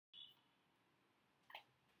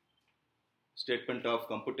Statement of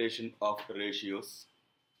computation of ratios.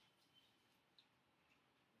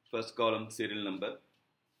 First column serial number,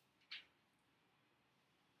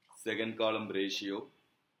 second column ratio,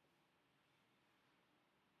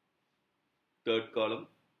 third column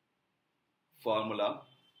formula,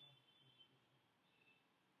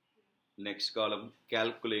 next column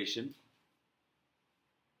calculation,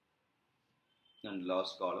 and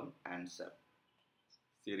last column answer.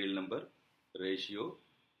 Serial number, ratio,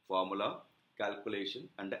 formula, calculation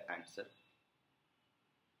and answer.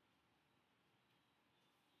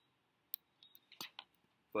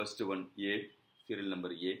 First one A, serial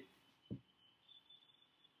number A.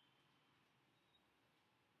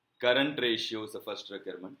 Current ratio is the first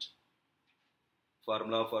requirement.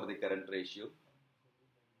 Formula for the current ratio.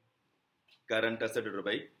 Current asset divided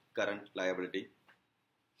by current liability.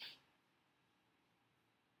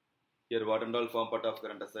 Here what and all form part of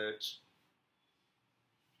current assets?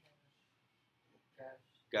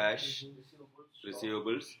 Cash,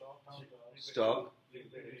 receivables, stock,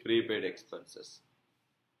 prepaid expenses.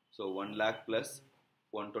 So 1 lakh plus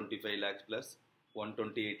 125 lakhs plus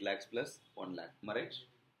 128 lakhs plus 1 lakh. Am I right?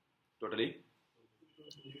 Totally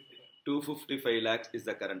 255 lakhs is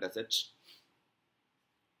the current asset.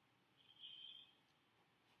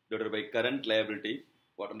 Divided by current liability.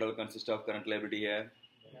 What and all consists of current liability here?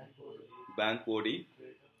 Bank OD,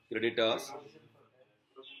 creditors,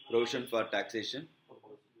 provision for taxation,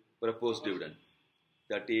 proposed dividend.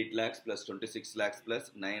 38 lakhs plus 26 lakhs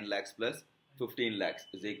plus 9 lakhs plus 15 lakhs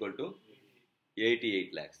is equal to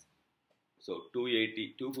 88 lakhs. So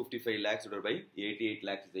 255 lakhs divided by 88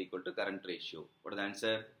 lakhs is equal to current ratio. What is the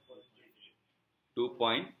answer?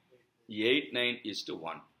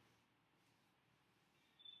 2.89:1.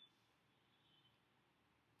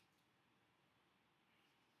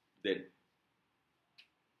 Then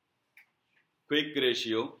quick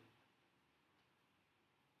ratio.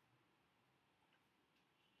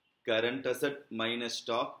 Current asset minus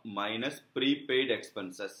stock minus prepaid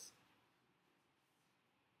expenses.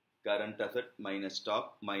 Current asset minus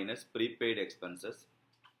stock minus prepaid expenses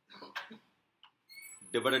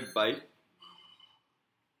divided by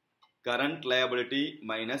current liability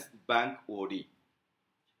minus bank OD.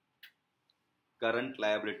 Current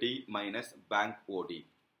liability minus bank OD.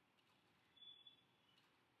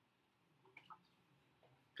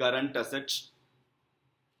 Current assets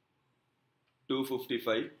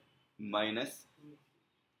 255 minus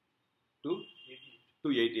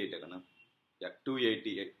 288 agana. Yeah,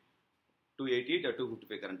 288. 288 or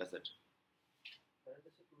 255 current asset?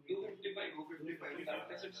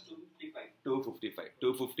 255.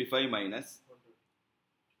 255 minus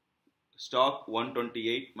stock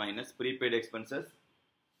 128 minus prepaid expenses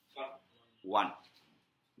 1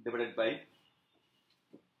 divided by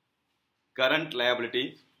current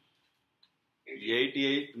liability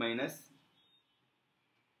 88 minus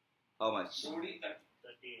how much?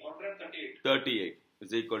 38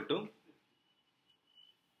 is equal to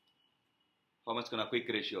how much gonna quick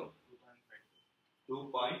ratio?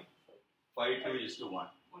 2.52:1.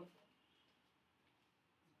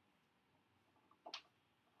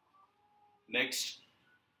 Next,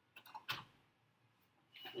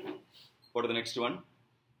 what is the next one?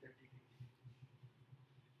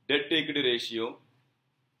 Debt to equity ratio,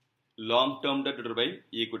 long term debt divided by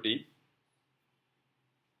equity.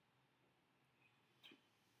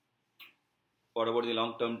 What about the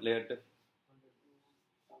long term debt?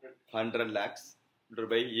 100 lakhs divided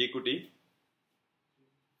by equity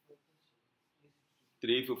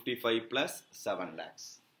 355 plus 7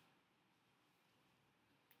 lakhs.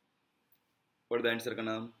 What is the answer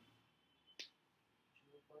gonna?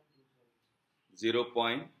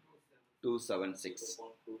 0.276.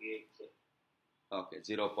 Okay,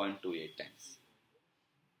 0.28 times.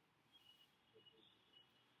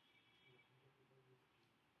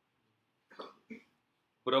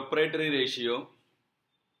 Proprietary ratio.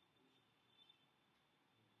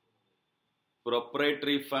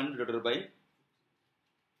 Proprietary fund divided by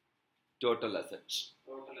total assets.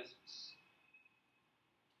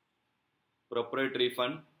 Proprietary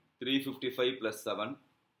fund 355 plus 7.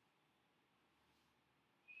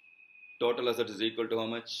 Total assets is equal to how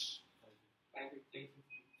much?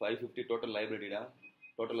 550 total liability. Da?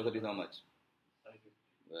 Total asset is how much?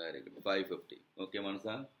 Very good. 550. Okay,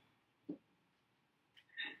 Manasa?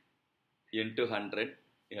 Into 100.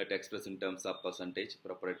 You have to express in terms of percentage.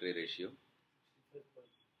 Proprietary ratio.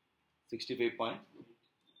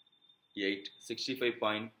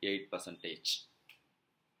 65.8 percentage.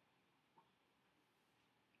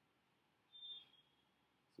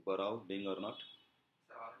 Superao, being or not?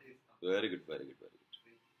 Very good, very good, very good.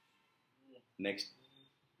 Next,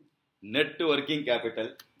 Net working capital,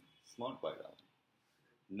 small point.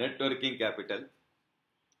 Net working capital,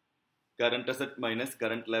 current asset minus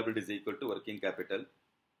current liability is equal to working capital.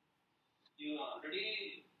 You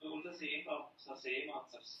already told the same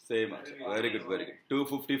answers. Same answer. Very good, very good.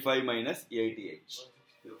 255 minus 88.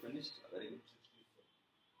 You finished? Very good.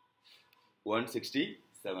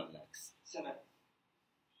 167 lakhs. 7.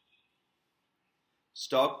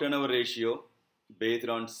 Stock turnover ratio based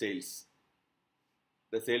on sales.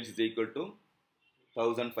 The sales is equal to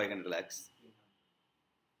 1500 lakhs.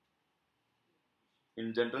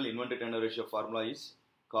 In general, inventory turnover ratio formula is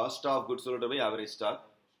cost of goods sold by average stock.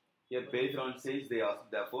 Here, based on sales, they ask,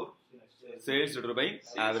 therefore, sales divided by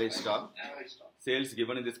average stock. Sales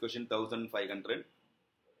given in this question 1500.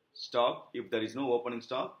 Stock, if there is no opening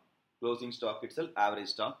stock, closing stock itself, average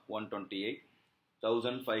stock 128.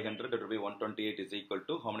 1500 divided by 128 is equal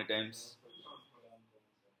to how many times?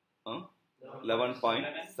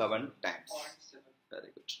 11.7 times.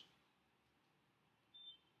 Very good.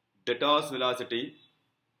 Debtors velocity.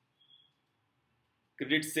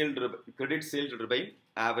 Credit sale divided by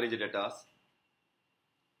average debtors.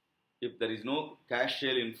 If there is no cash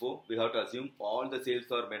sale info, we have to assume all the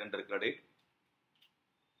sales are made under credit.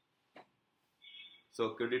 So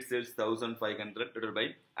credit sales 1500 divided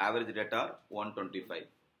by average debtor 125.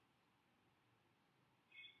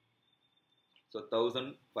 So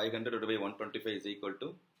 1500 divided by 125 is equal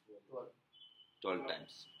to 12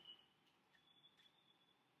 times.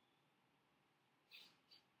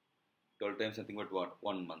 12 times something but what?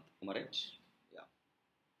 1 month. Am I right? Yeah.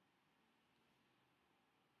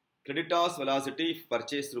 Creditors velocity if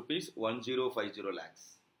purchase rupees 1050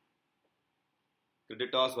 lakhs.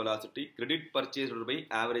 Creditors velocity, credit purchase by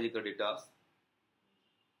average creditors.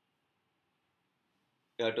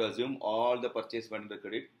 You have to assume all the purchase went by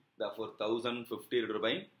credit. Therefore, 1050 divided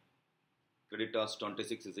by creditors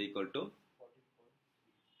 26 is equal to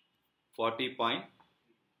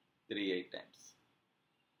 40.38 times.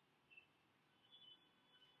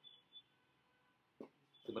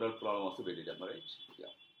 Similar problem also we did, right?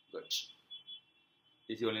 Yeah, good.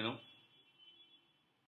 Easy only, no?